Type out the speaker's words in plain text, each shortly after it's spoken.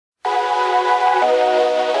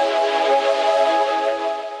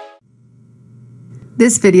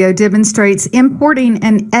This video demonstrates importing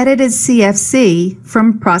an edited CFC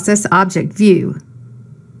from Process Object View.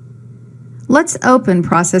 Let's open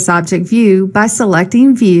Process Object View by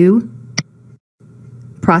selecting View,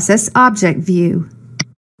 Process Object View.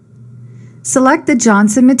 Select the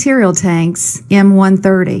Johnson Material Tanks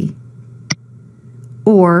M130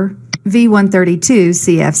 or V132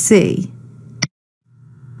 CFC.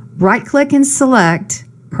 Right-click and select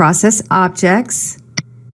Process Objects,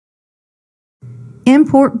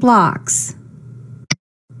 Import Blocks.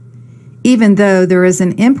 Even though there is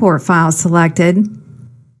an import file selected,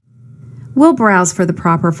 we'll browse for the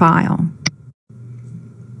proper file.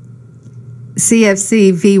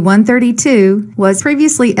 CFC V132 was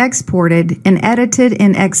previously exported and edited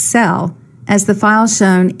in Excel as the file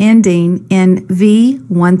shown ending in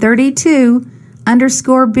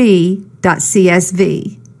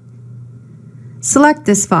V132_B.csv. Select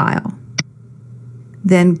this file.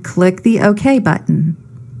 Then click the OK button.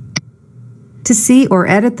 To see or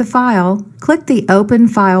edit the file, click the Open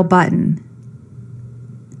File button.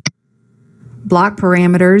 Block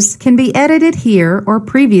parameters can be edited here or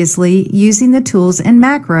previously using the tools and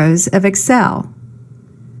macros of Excel.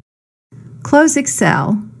 Close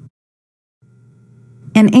Excel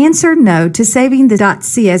and answer no to saving the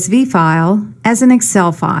 .csv file as an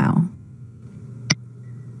Excel file.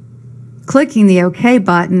 Clicking the OK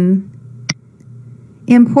button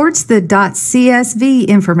imports the .csv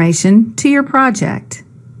information to your project.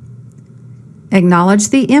 Acknowledge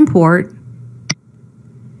the import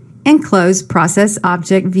and close Process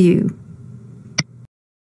Object View.